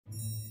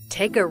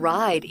Take a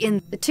ride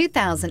in the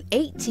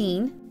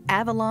 2018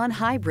 Avalon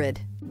Hybrid.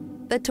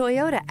 The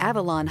Toyota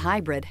Avalon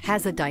Hybrid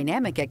has a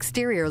dynamic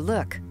exterior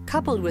look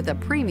coupled with a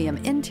premium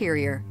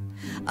interior.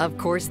 Of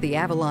course, the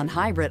Avalon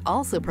Hybrid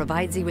also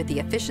provides you with the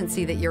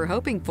efficiency that you're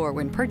hoping for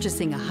when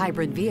purchasing a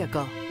hybrid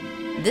vehicle.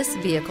 This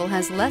vehicle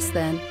has less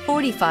than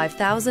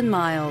 45,000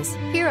 miles.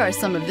 Here are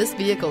some of this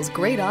vehicle's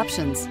great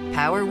options: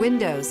 power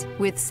windows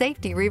with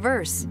safety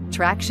reverse,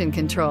 traction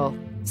control,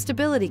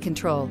 stability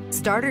control,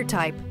 starter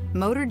type,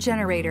 motor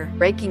generator,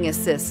 braking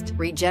assist,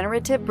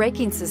 regenerative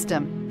braking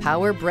system,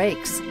 power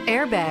brakes,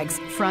 airbags,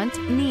 front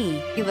knee,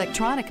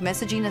 electronic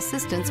messaging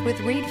assistance with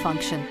read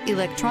function,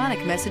 electronic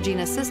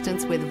messaging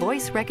assistance with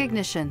voice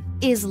recognition.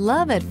 Is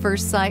love at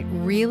first sight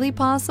really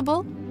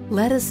possible?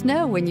 Let us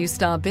know when you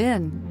stop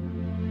in.